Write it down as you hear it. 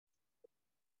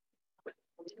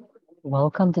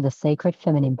Welcome to the Sacred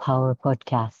Feminine Power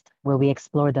podcast, where we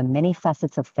explore the many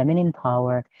facets of feminine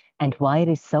power and why it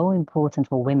is so important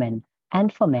for women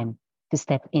and for men to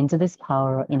step into this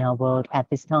power in our world at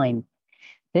this time.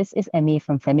 This is Emmy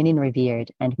from Feminine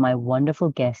Revered, and my wonderful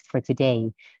guest for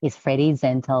today is Freddie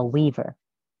Zental Weaver.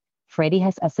 Freddie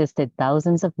has assisted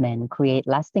thousands of men create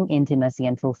lasting intimacy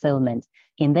and fulfillment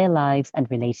in their lives and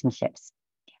relationships.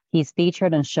 He's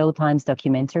featured on Showtime's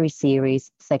documentary series,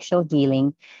 Sexual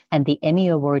Healing, and the Emmy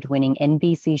Award winning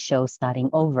NBC show Starting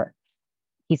Over.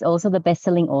 He's also the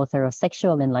best-selling author of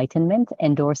Sexual Enlightenment,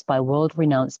 endorsed by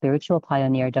world-renowned spiritual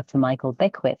pioneer Dr. Michael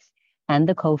Beckwith, and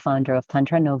the co-founder of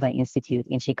Tantra Nova Institute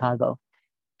in Chicago.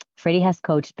 Freddie has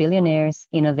coached billionaires,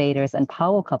 innovators, and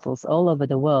power couples all over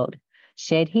the world,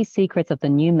 shared his secrets of the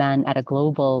new man at a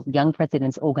global Young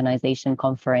Presidents Organization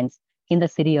conference in the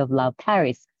city of La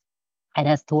Paris, and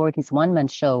has toured his one-man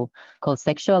show called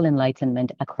Sexual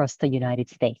Enlightenment across the United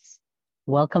States.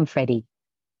 Welcome, Freddie.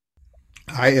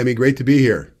 Hi, Emmy. Great to be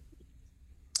here.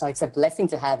 Oh, it's a blessing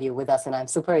to have you with us, and I'm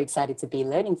super excited to be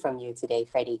learning from you today,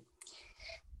 Freddie.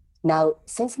 Now,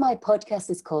 since my podcast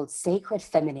is called Sacred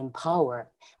Feminine Power,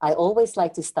 I always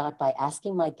like to start by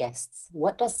asking my guests,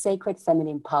 what does sacred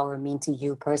feminine power mean to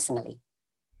you personally?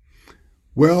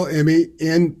 Well, Emmy,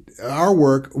 in our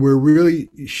work, we're really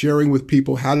sharing with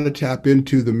people how to tap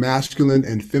into the masculine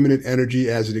and feminine energy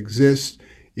as it exists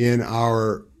in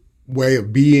our way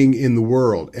of being in the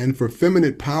world. And for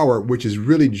feminine power, which is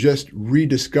really just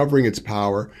rediscovering its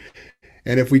power.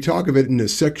 And if we talk of it in a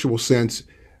sexual sense,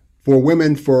 for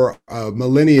women, for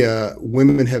millennia,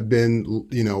 women have been,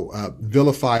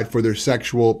 vilified for their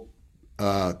sexual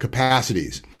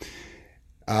capacities.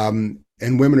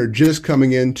 And women are just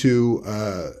coming into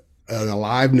an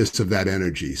aliveness of that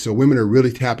energy. So women are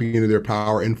really tapping into their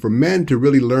power. And for men to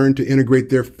really learn to integrate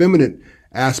their feminine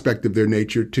aspect of their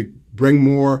nature to bring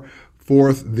more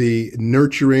forth the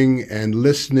nurturing and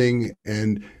listening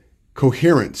and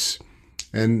coherence.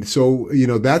 And so,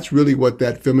 that's really what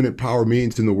that feminine power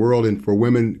means in the world and for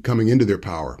women coming into their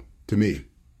power, to me.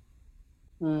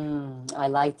 I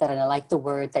like that. And I like the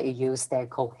word that you used there,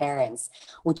 coherence.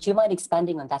 Would you mind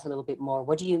expanding on that a little bit more?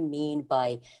 What do you mean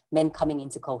by men coming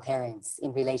into coherence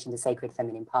in relation to sacred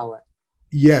feminine power?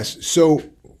 Yes. So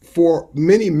for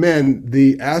many men,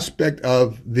 the aspect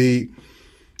of the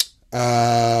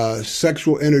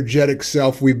sexual energetic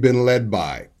self we've been led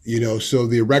by, so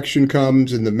the erection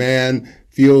comes and the man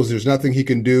feels there's nothing he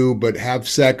can do but have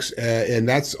sex, and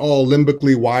that's all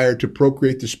limbically wired to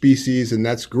procreate the species, and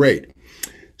that's great.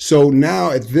 So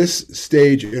now at this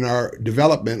stage in our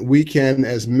development, we can,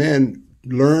 as men,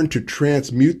 learn to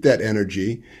transmute that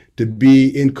energy, to be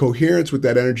in coherence with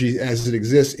that energy as it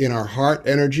exists in our heart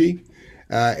energy.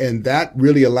 And that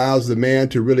really allows the man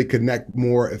to really connect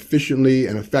more efficiently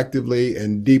and effectively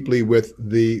and deeply with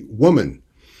the woman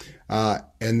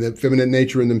and the feminine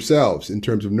nature in themselves in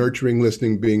terms of nurturing,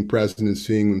 listening, being present, and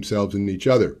seeing themselves in each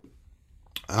other.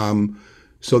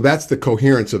 So that's the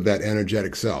coherence of that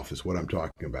energetic self is what I'm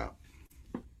talking about.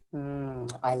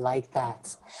 I like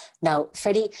that. Now,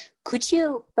 Freddie, could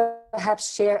you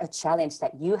perhaps share a challenge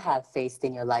that you have faced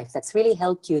in your life that's really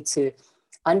helped you to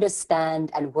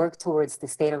understand and work towards the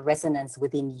state of resonance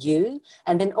within you,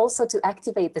 and then also to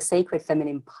activate the sacred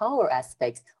feminine power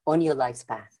aspect on your life's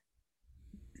path?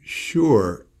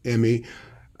 Sure, Emmy.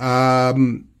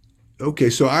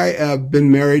 Okay, so I have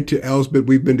been married to Elsbeth.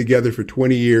 We've been together for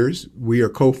 20 years. We are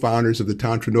co-founders of the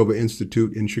Tantra Nova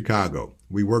Institute in Chicago.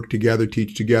 We work together,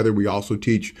 teach together. We also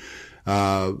teach,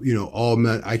 all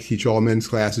men. I teach all men's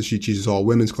classes. She teaches all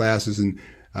women's classes.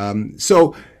 And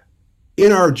so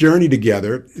in our journey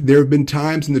together, there have been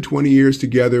times in the 20 years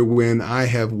together when I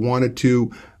have wanted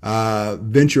to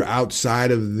venture outside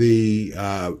of the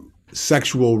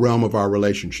sexual realm of our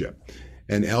relationship.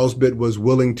 And Elsbeth was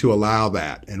willing to allow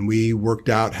that. And we worked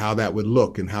out how that would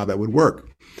look and how that would work.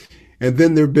 And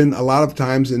then there have been a lot of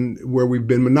times where we've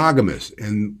been monogamous,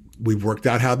 and we've worked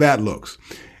out how that looks.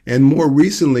 And more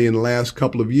recently, in the last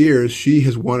couple of years, she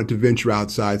has wanted to venture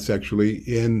outside sexually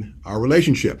in our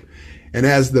relationship. And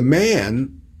as the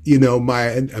man, my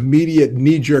immediate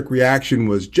knee-jerk reaction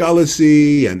was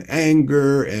jealousy and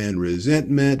anger and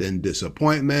resentment and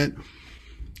disappointment.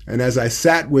 And as I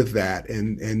sat with that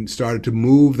and started to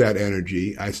move that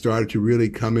energy, I started to really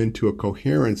come into a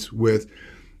coherence with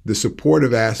the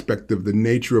supportive aspect of the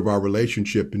nature of our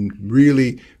relationship, and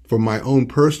really for my own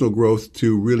personal growth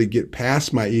to really get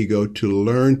past my ego, to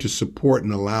learn to support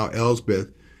and allow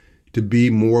Elsbeth to be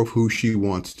more of who she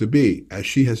wants to be, as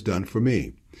she has done for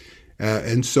me.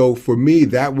 And so for me,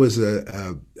 that was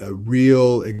a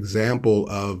real example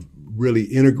of really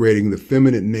integrating the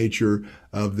feminine nature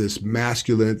of this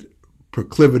masculine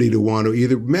proclivity to want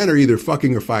to men are either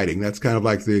fucking or fighting. That's kind of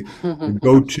like the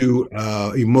go-to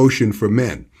emotion for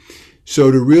men.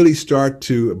 So to really start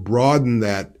to broaden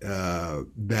that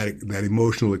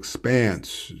emotional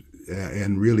expanse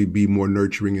and really be more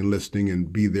nurturing and listening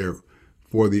and be there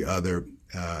for the other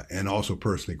and also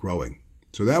personally growing.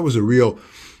 So that was a real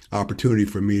opportunity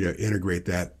for me to integrate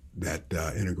that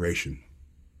integration.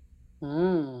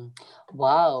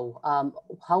 Wow.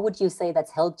 How would you say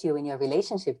that's helped you in your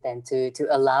relationship then to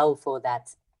allow for that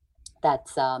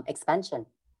expansion?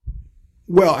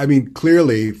 Well, I mean,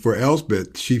 clearly for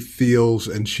Elsbeth, she feels,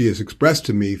 and she has expressed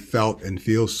to me, felt and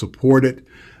feels supported,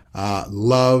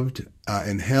 loved,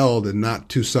 and held, and not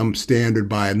to some standard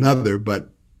by another, but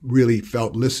really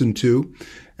felt listened to.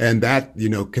 And that,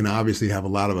 can obviously have a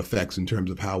lot of effects in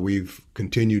terms of how we've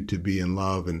continued to be in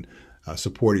love and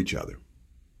support each other.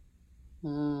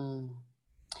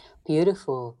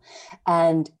 Beautiful.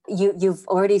 And you've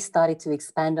already started to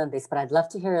expand on this, but I'd love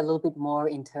to hear a little bit more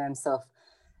in terms of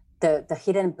the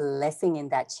hidden blessing in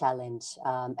that challenge,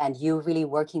 and you really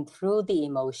working through the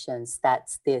emotions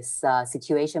that this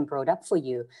situation brought up for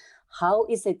you. How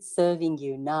is it serving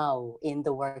you now in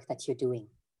the work that you're doing?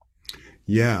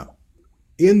 Yeah.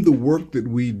 In the work that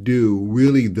we do,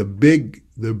 really the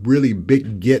really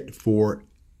big get for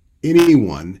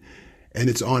anyone, and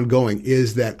it's ongoing,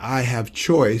 is that I have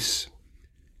choice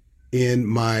in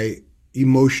my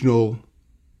emotional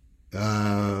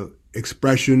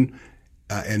expression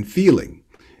and feeling,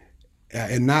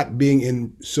 and not being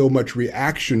in so much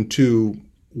reaction to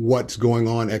what's going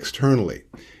on externally.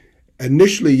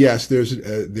 Initially, yes, there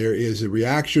is a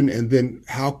reaction, and then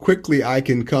how quickly I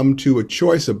can come to a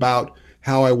choice about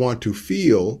how I want to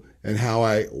feel and how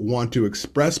I want to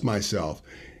express myself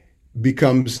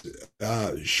becomes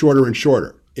shorter and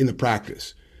shorter in the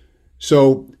practice.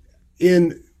 So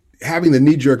in having the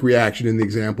knee-jerk reaction in the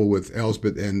example with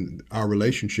Elsbeth and our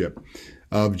relationship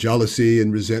of jealousy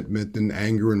and resentment and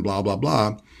anger and blah, blah,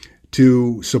 blah,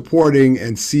 to supporting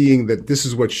and seeing that this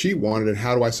is what she wanted and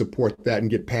how do I support that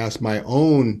and get past my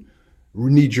own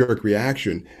knee-jerk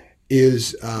reaction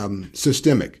is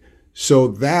systemic. So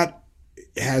that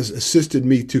has assisted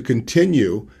me to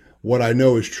continue what I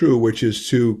know is true, which is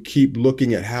to keep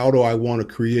looking at how do I want to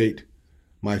create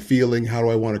my feeling, how do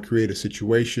I want to create a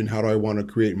situation, how do I want to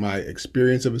create my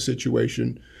experience of a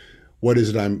situation, what is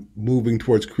it I'm moving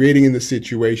towards creating in the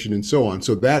situation, and so on.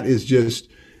 So that is just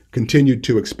continued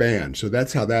to expand. So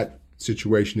that's how that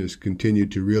situation has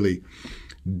continued to really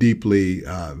deeply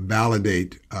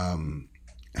validate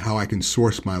how I can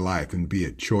source my life and be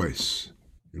at choice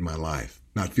in my life,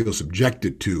 not feel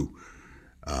subjected to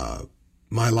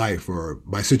my life or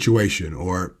my situation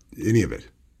or any of it.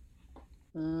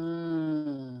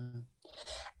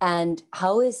 And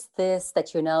how is this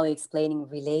that you're now explaining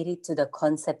related to the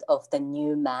concept of the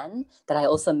new man that I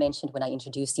also mentioned when I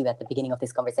introduced you at the beginning of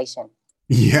this conversation?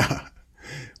 Yeah.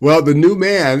 Well, the new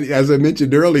man, as I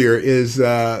mentioned earlier, is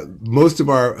most of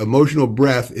our emotional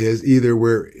breath is either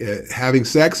we're having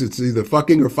sex, it's either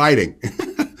fucking or fighting.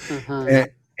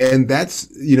 And that's,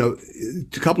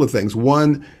 a couple of things.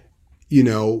 One,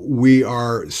 we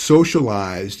are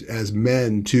socialized as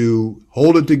men to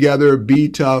hold it together, be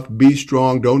tough, be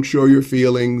strong, don't show your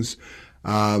feelings,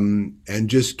 and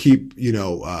just keep,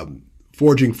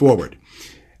 forging forward.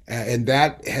 And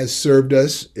that has served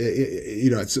us,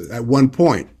 it's at one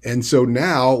point. And so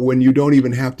now when you don't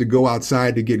even have to go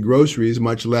outside to get groceries,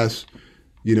 much less,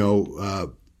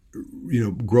 grow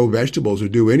vegetables or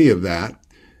do any of that,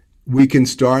 we can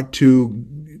start to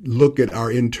look at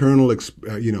our internal,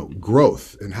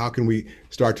 growth and how can we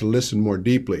start to listen more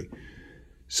deeply.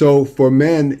 So for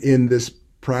men in this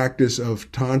practice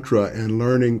of Tantra and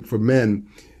learning for men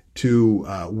to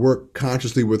work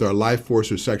consciously with our life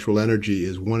force or sexual energy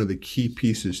is one of the key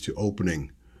pieces to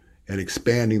opening and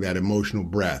expanding that emotional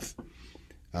breath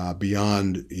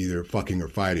beyond either fucking or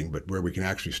fighting, but where we can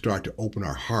actually start to open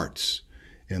our hearts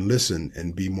and listen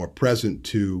and be more present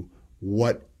to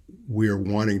what we're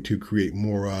wanting to create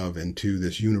more of and to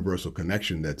this universal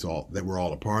connection that we're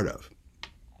all a part of.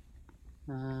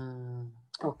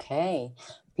 Okay,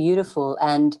 beautiful.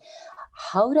 And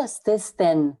how does this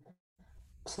then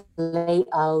play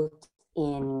out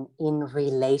in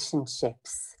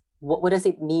relationships? What does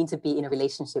it mean to be in a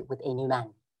relationship with a new man?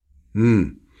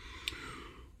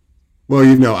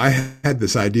 Well, I had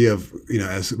this idea of,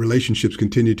 as relationships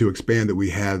continue to expand, that we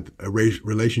have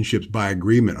relationships by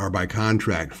agreement or by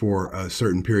contract for a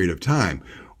certain period of time,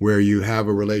 where you have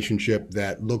a relationship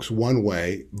that looks one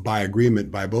way by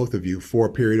agreement by both of you for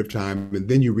a period of time, and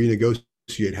then you renegotiate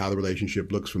how the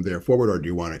relationship looks from there forward, or do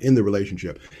you want to end the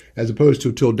relationship, as opposed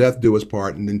to till death do us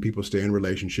part, and then people stay in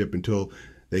relationship until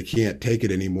they can't take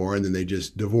it anymore, and then they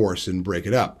just divorce and break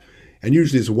it up. And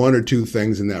usually it's one or two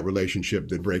things in that relationship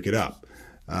that break it up.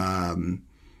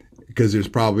 Because there's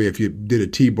probably, if you did a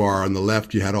T-bar, on the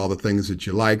left you had all the things that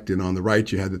you liked, and on the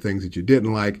right you had the things that you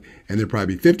didn't like, and there'd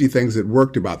probably be 50 things that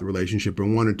worked about the relationship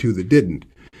and one or two that didn't.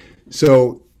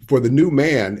 So for the new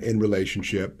man in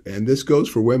relationship, and this goes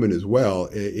for women as well,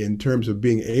 in terms of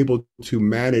being able to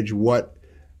manage what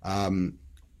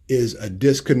is a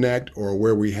disconnect, or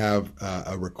where we have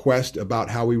a request about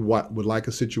how we would like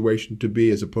a situation to be,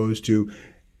 as opposed to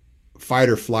fight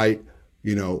or flight,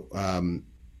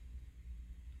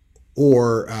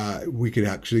 or we could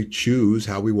actually choose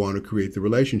how we want to create the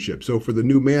relationship. So for the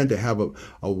new man to have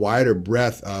a wider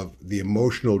breadth of the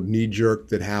emotional knee jerk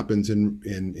that happens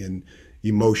in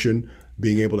emotion,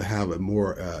 being able to have a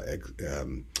more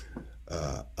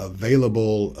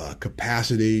available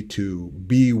capacity to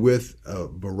be with a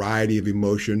variety of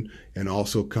emotion, and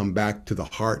also come back to the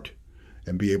heart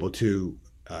and be able to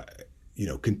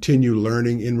continue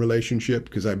learning in relationship.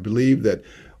 Because I believe that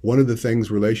one of the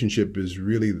things relationship is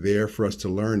really there for us to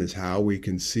learn is how we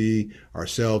can see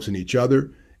ourselves in each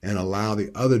other and allow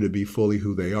the other to be fully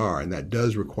who they are. And that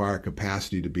does require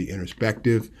capacity to be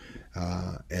introspective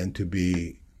and to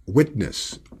be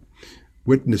witness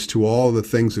to all the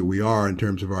things that we are, in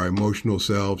terms of our emotional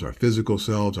selves, our physical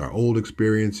selves, our old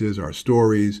experiences, our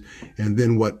stories, and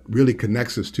then what really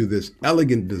connects us to this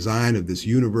elegant design of this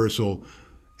universal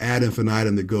ad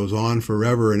infinitum that goes on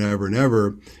forever and ever and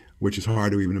ever, which is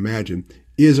hard to even imagine,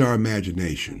 is our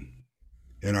imagination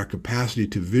and our capacity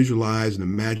to visualize and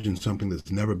imagine something that's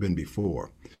never been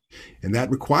before. And that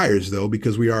requires, though,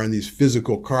 because we are in these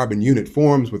physical carbon unit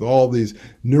forms with all these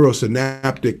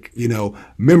neurosynaptic,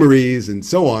 memories and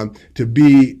so on, to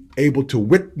be able to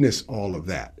witness all of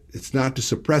that. It's not to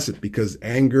suppress it, because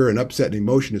anger and upset and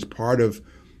emotion is part of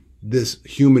this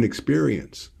human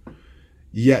experience.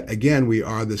 Yet again, we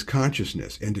are this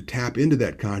consciousness, and to tap into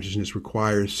that consciousness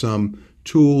requires some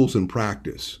tools and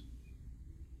practice.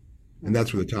 And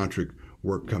that's where the tantric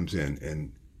work comes in,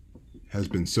 and has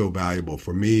been so valuable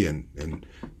for me and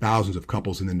thousands of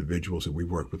couples and individuals that we've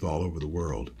worked with all over the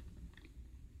world.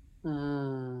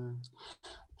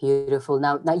 Beautiful.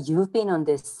 Now you've been on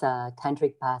this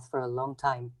tantric path for a long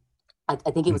time. I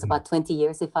think it was about 20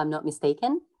 years, if I'm not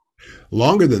mistaken.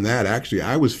 Longer than that, actually.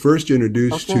 I was first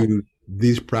introduced to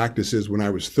these practices when I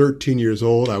was 13 years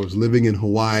old. I was living in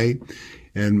Hawaii,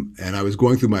 and I was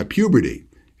going through my puberty,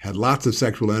 had lots of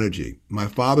sexual energy. My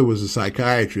father was a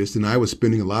psychiatrist, and I was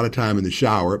spending a lot of time in the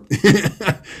shower.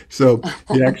 So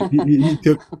he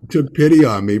took pity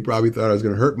on me, probably thought I was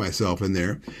going to hurt myself in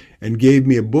there, and gave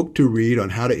me a book to read on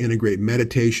how to integrate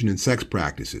meditation and sex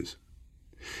practices.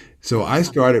 So I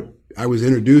was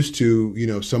introduced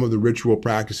to, some of the ritual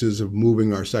practices of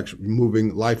moving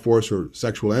moving life force or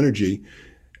sexual energy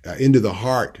into the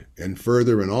heart and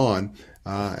further and on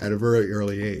at a very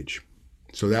early age.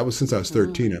 So that was since I was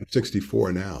 13. I'm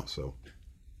 64 now. So.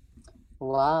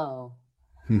 Wow.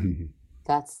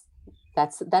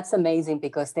 That's amazing,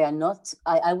 because there are not,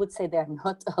 I would say there are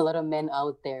not a lot of men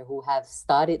out there who have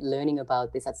started learning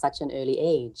about this at such an early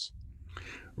age.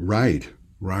 Right.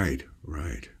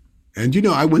 And,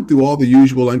 I went through all the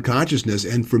usual unconsciousness,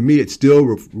 and for me, it still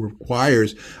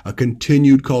requires a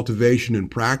continued cultivation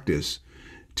and practice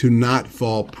to not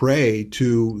fall prey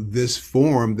to this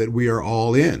form that we are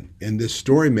all in, and this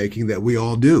story making that we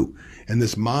all do, and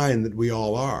this mind that we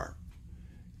all are.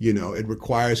 It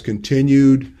requires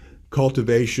continued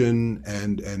cultivation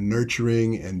and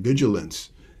nurturing and vigilance.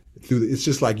 It's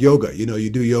just like yoga. You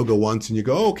do yoga once and you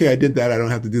go, okay, I did that. I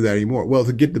don't have to do that anymore. Well,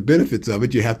 to get the benefits of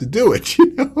it, you have to do it,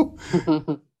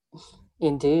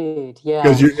 Indeed, yeah.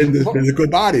 Because you're in this physical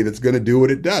body that's going to do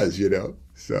what it does,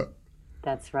 So.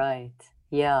 That's right.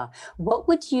 Yeah. What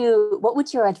would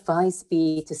your advice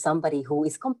be to somebody who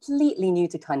is completely new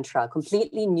to Tantra,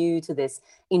 completely new to this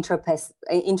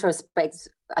introspect,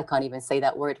 I can't even say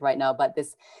that word right now, but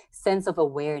this sense of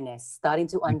awareness, starting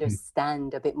to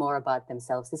understand a bit more about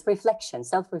themselves, this reflection,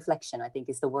 self-reflection, I think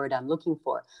is the word I'm looking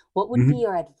for. What would be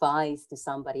your advice to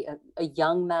somebody, a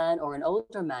young man or an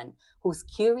older man who's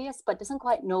curious but doesn't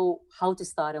quite know how to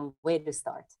start and where to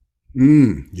start?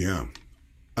 Yeah.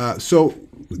 So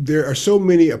there are so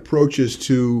many approaches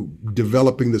to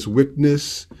developing this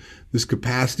witness, this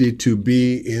capacity to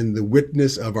be in the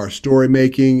witness of our story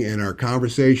making and our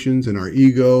conversations and our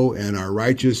ego and our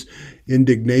righteous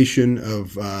indignation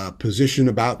of position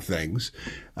about things.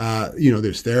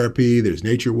 There's therapy, there's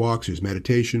nature walks, there's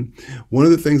meditation. One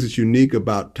of the things that's unique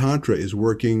about Tantra is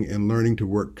working and learning to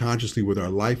work consciously with our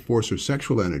life force or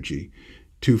sexual energy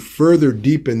to further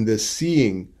deepen this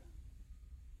seeing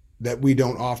that we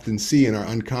don't often see in our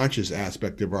unconscious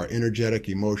aspect of our energetic,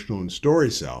 emotional, and story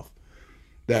self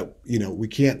that, we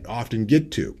can't often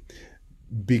get to.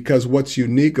 Because what's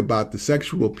unique about the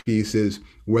sexual piece is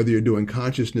whether you're doing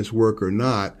consciousness work or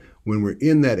not, when we're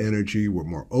in that energy, we're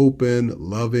more open,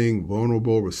 loving,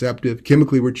 vulnerable, receptive.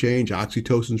 Chemically, we're changed.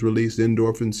 Oxytocin's released,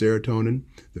 endorphin, serotonin,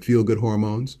 the feel-good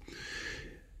hormones.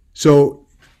 So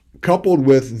coupled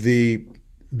with the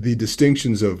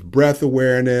distinctions of breath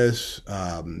awareness,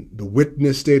 the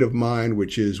witness state of mind,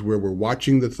 which is where we're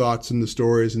watching the thoughts and the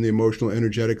stories and the emotional,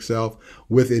 energetic self.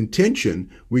 With intention,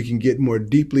 we can get more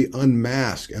deeply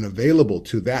unmasked and available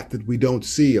to that we don't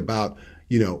see about,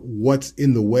 what's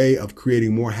in the way of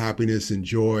creating more happiness and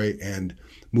joy and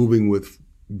moving with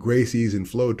grace, ease, and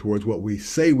flow towards what we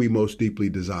say we most deeply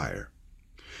desire.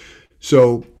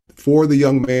 So for the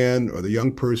young man or the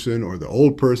young person or the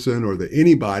old person or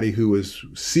anybody who is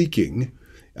seeking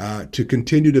to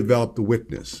continue to develop the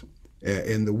witness.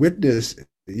 And the witness,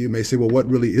 you may say, well, what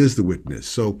really is the witness?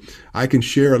 So I can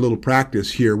share a little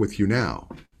practice here with you now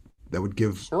that would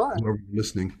give whoever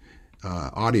listening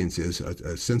audiences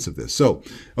a sense of this. So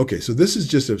this is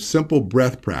just a simple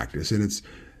breath practice, and it's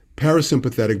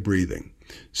parasympathetic breathing.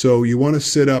 So you want to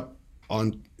sit up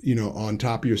on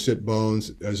top of your sit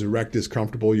bones, as erect as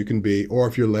comfortable you can be, or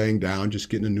if you're laying down, just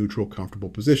get in a neutral, comfortable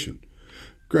position.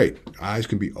 Great. Eyes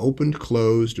can be opened,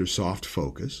 closed, or soft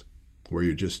focus, where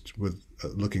you're just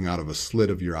looking out of a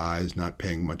slit of your eyes, not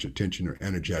paying much attention or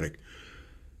energetic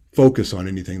focus on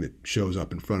anything that shows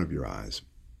up in front of your eyes.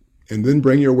 And then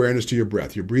bring your awareness to your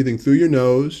breath. You're breathing through your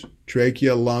nose,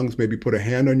 trachea, lungs, maybe put a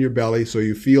hand on your belly so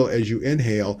you feel as you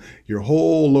inhale, your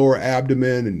whole lower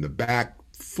abdomen and the back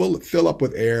fill up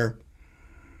with air.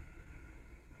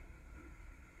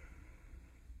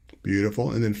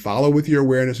 Beautiful. And then follow with your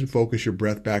awareness and focus your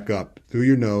breath back up through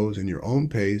your nose in your own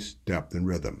pace, depth, and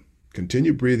rhythm.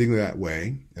 Continue breathing that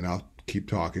way, and I'll keep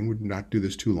talking. We'll not do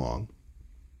this too long.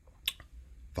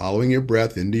 Following your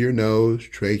breath into your nose,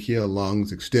 trachea,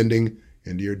 lungs, extending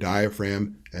into your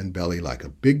diaphragm and belly like a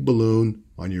big balloon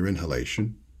on your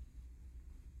inhalation.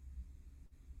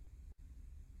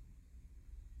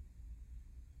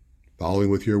 Following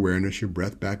with your awareness, your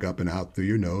breath back up and out through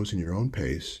your nose in your own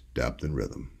pace, depth, and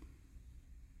rhythm.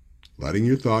 Letting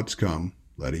your thoughts come,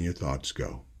 letting your thoughts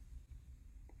go.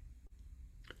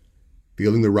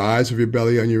 Feeling the rise of your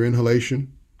belly on your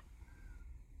inhalation,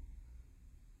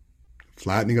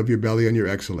 flattening of your belly on your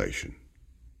exhalation.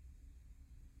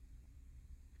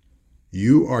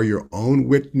 You are your own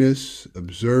witness,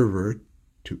 observer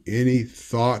to any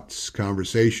thoughts,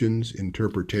 conversations,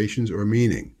 interpretations, or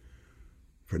meaning.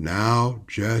 For now,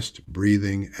 just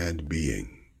breathing and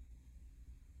being.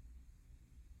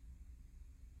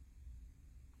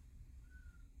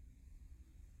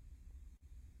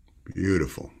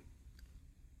 Beautiful.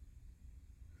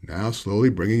 Now slowly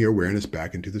bringing your awareness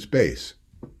back into the space.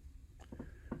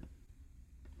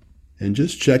 And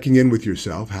just checking in with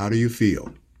yourself. How do you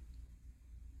feel?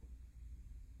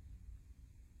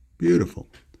 Beautiful.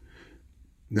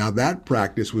 Now that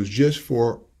practice was just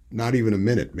for not even a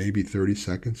minute, maybe 30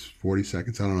 seconds, 40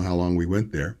 seconds. I don't know how long we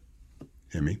went there,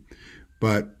 Emmy.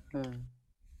 But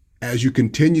as you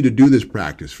continue to do this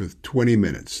practice for 20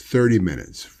 minutes, 30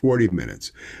 minutes, 40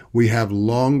 minutes, we have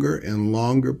longer and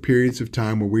longer periods of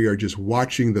time where we are just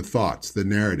watching the thoughts, the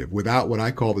narrative, without what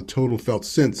I call the total felt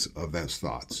sense of those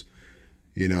thoughts.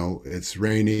 It's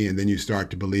rainy, and then you start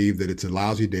to believe that it's a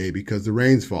lousy day because the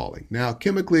rain's falling. Now,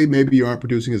 chemically, maybe you aren't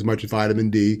producing as much vitamin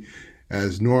D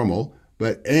as normal,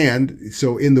 and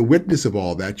so in the witness of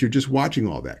all that, you're just watching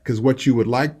all that, because what you would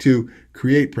like to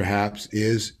create perhaps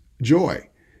is joy.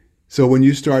 So when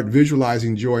you start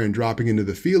visualizing joy and dropping into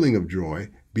the feeling of joy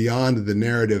beyond the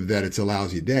narrative that it's a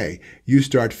lousy day, you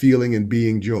start feeling and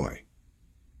being joy.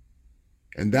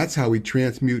 And that's how we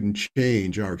transmute and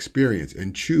change our experience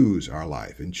and choose our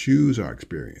life and choose our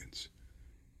experience.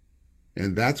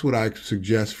 And that's what I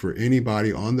suggest for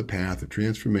anybody on the path of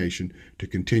transformation to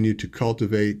continue to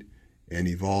cultivate and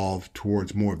evolve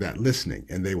towards more of that listening,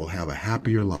 and they will have a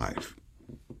happier life.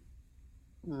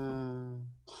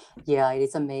 Yeah, it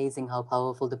is amazing how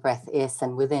powerful the breath is.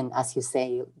 And within, as you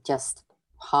say, just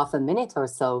half a minute or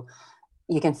so,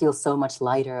 you can feel so much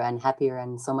lighter and happier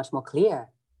and so much more clear.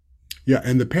 Yeah,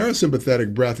 and the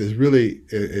parasympathetic breath is really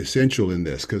essential in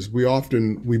this because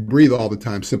we breathe all the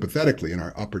time sympathetically in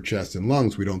our upper chest and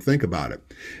lungs. We don't think about it.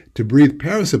 To breathe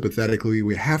parasympathetically,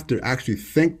 we have to actually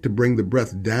think to bring the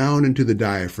breath down into the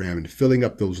diaphragm and filling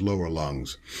up those lower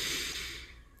lungs.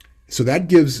 So that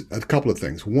gives a couple of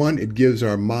things. One, it gives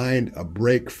our mind a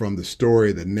break from the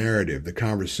story, the narrative, the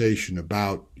conversation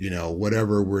about,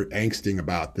 whatever we're angsting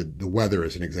about, the weather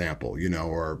as an example,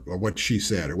 or what she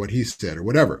said or what he said or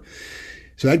whatever.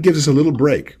 So that gives us a little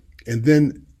break. And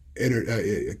then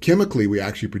chemically, we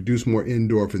actually produce more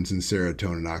endorphins and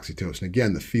serotonin and oxytocin.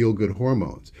 Again, the feel-good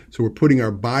hormones. So we're putting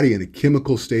our body in a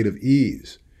chemical state of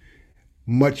ease,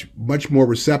 much, much more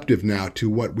receptive now to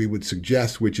what we would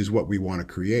suggest, which is what we want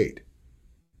to create.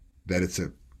 That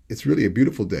it's really a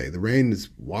beautiful day. The rain is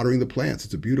watering the plants.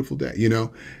 It's a beautiful day,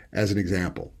 as an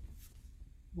example.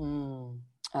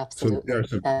 Absolutely.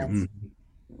 So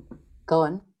Go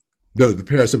on. The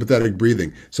parasympathetic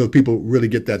breathing. So people really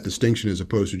get that distinction as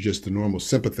opposed to just the normal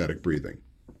sympathetic breathing.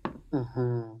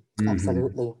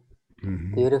 Absolutely.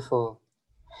 Beautiful.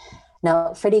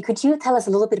 Now, Freddie, could you tell us a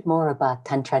little bit more about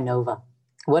Tantra Nova?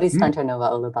 What is Tantra Nova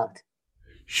all about?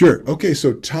 Sure. Okay,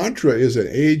 so Tantra is an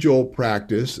age-old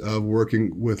practice of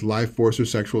working with life force or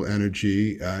sexual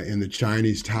energy in the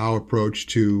Chinese Tao approach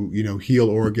to, heal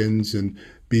organs and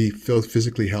be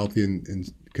physically healthy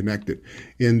and connected.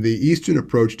 In the Eastern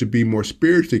approach to be more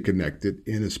spiritually connected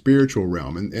in a spiritual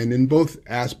realm. And in both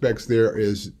aspects there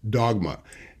is dogma.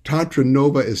 Tantra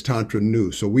Nova is Tantra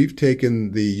Nu. So we've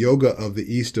taken the yoga of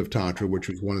the East of Tantra, which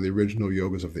was one of the original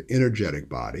yogas of the energetic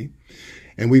body,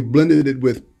 and we've blended it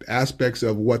with aspects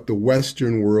of what the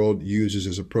Western world uses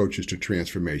as approaches to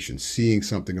transformation, seeing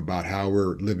something about how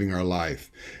we're living our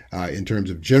life in terms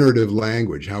of generative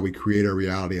language, how we create our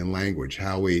reality in language,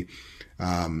 how we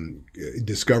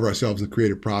discover ourselves in the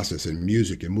creative process in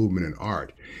music and movement and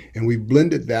art. And we've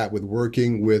blended that with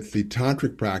working with the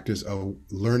tantric practice of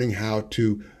learning how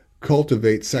to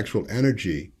cultivate sexual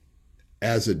energy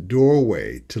as a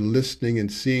doorway to listening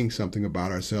and seeing something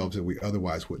about ourselves that we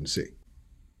otherwise wouldn't see.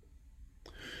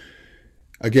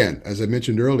 Again, as I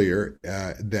mentioned earlier,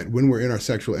 that when we're in our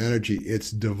sexual energy,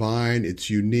 it's divine, it's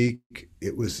unique.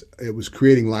 It was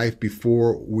creating life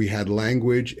before we had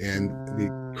language, and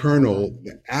the kernel,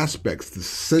 the aspects, the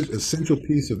essential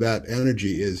piece of that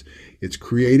energy is it's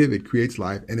creative, it creates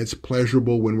life, and it's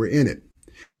pleasurable when we're in it.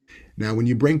 Now, when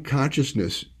you bring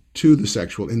consciousness to the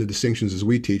sexual, in the distinctions as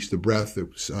we teach, the breath, the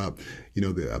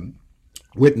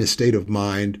witness state of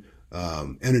mind,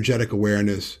 energetic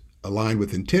awareness, aligned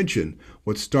with intention,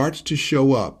 what starts to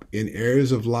show up in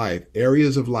areas of life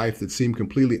that seem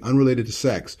completely unrelated to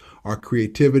sex are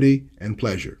creativity and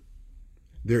pleasure.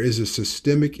 There is a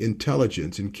systemic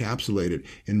intelligence encapsulated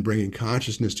in bringing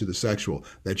consciousness to the sexual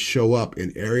that show up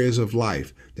in areas of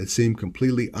life that seem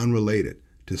completely unrelated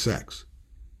to sex.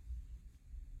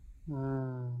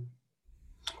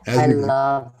 I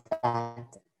love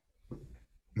that.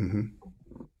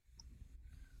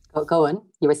 Go on.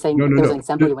 You were saying there was an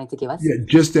example you wanted to give us? Yeah,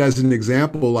 just as an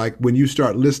example, like when you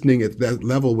start listening at that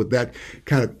level with that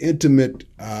kind of intimate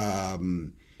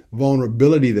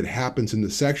vulnerability that happens in the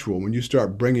sexual, when you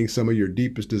start bringing some of your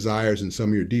deepest desires and some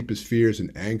of your deepest fears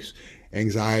and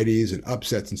anxieties and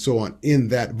upsets and so on in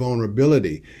that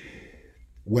vulnerability,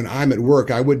 when I'm at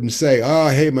work, I wouldn't say, oh,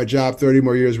 I hate my job, 30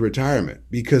 more years of retirement,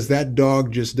 because that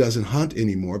dog just doesn't hunt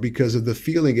anymore because of the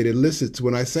feeling it elicits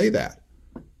when I say that.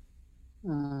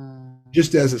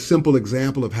 Just as a simple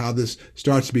example of how this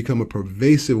starts to become a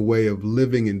pervasive way of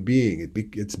living and being.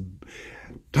 It's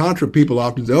Tantra people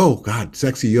often say, oh, God,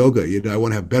 sexy yoga. I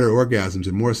want to have better orgasms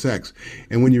and more sex.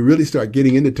 And when you really start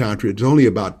getting into Tantra, it's only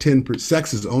about 10%.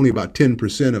 Sex is only about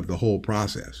 10% of the whole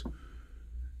process.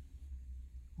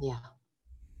 Yeah.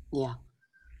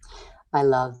 I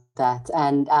love that.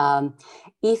 And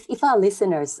if our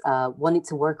listeners wanted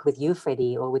to work with you,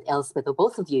 Freddie, or with Elspeth, or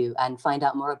both of you, and find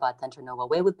out more about Tantra Nova,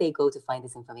 where would they go to find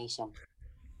this information?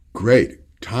 Great.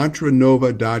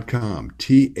 Tantranova.com.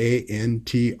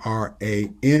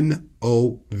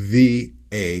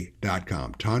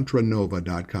 TANTRANOVA.com.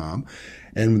 Tantranova.com.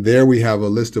 And there we have a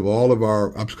list of all of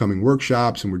our upcoming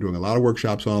workshops, and we're doing a lot of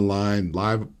workshops online,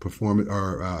 live performance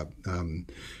or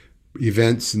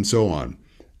events, and so on.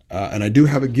 And I do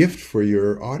have a gift for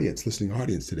your audience, listening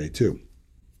audience today, too.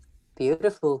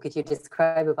 Beautiful. Could you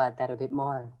describe about that a bit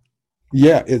more?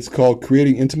 Yeah, it's called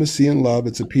Creating Intimacy and Love.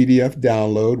 It's a PDF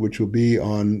download, which will be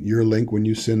on your link when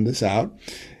you send this out.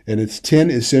 And it's 10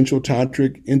 essential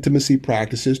tantric intimacy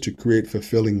practices to create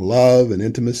fulfilling love and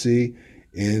intimacy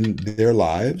in their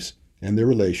lives and their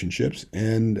relationships.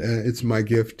 And it's my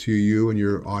gift to you and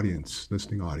your audience,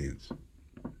 listening audience.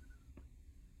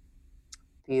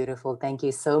 Beautiful. Thank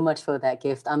you so much for that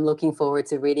gift. I'm looking forward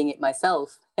to reading it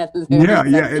myself and Yeah,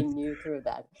 learning yeah. something new through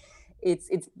that. It's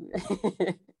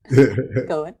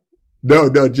go on. No,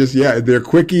 no, just yeah, they're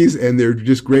quickies and they're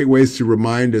just great ways to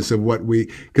remind us of what we,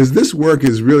 because this work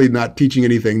is really not teaching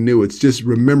anything new. It's just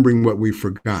remembering what we've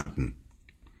forgotten.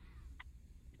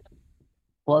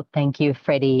 Well, thank you,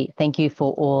 Freddie. Thank you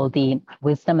for all the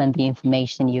wisdom and the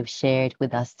information you've shared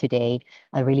with us today.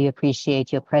 I really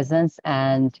appreciate your presence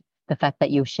and the fact that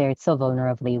you've shared so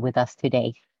vulnerably with us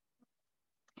today.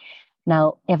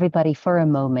 Now, everybody, for a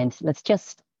moment, let's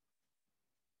just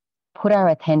put our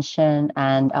attention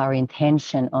and our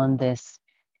intention on this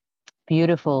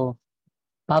beautiful,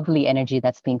 bubbly energy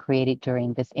that's been created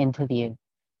during this interview.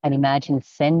 And imagine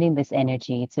sending this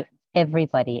energy to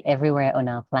everybody, everywhere on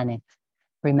our planet,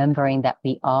 remembering that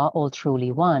we are all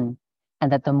truly one,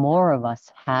 and that the more of us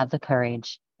have the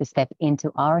courage to step into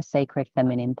our sacred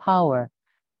feminine power,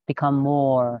 become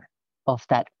more of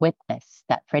that witness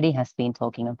that Freddie has been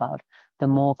talking about, the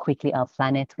more quickly our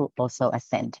planet will also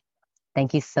ascend.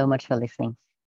 Thank you so much for listening.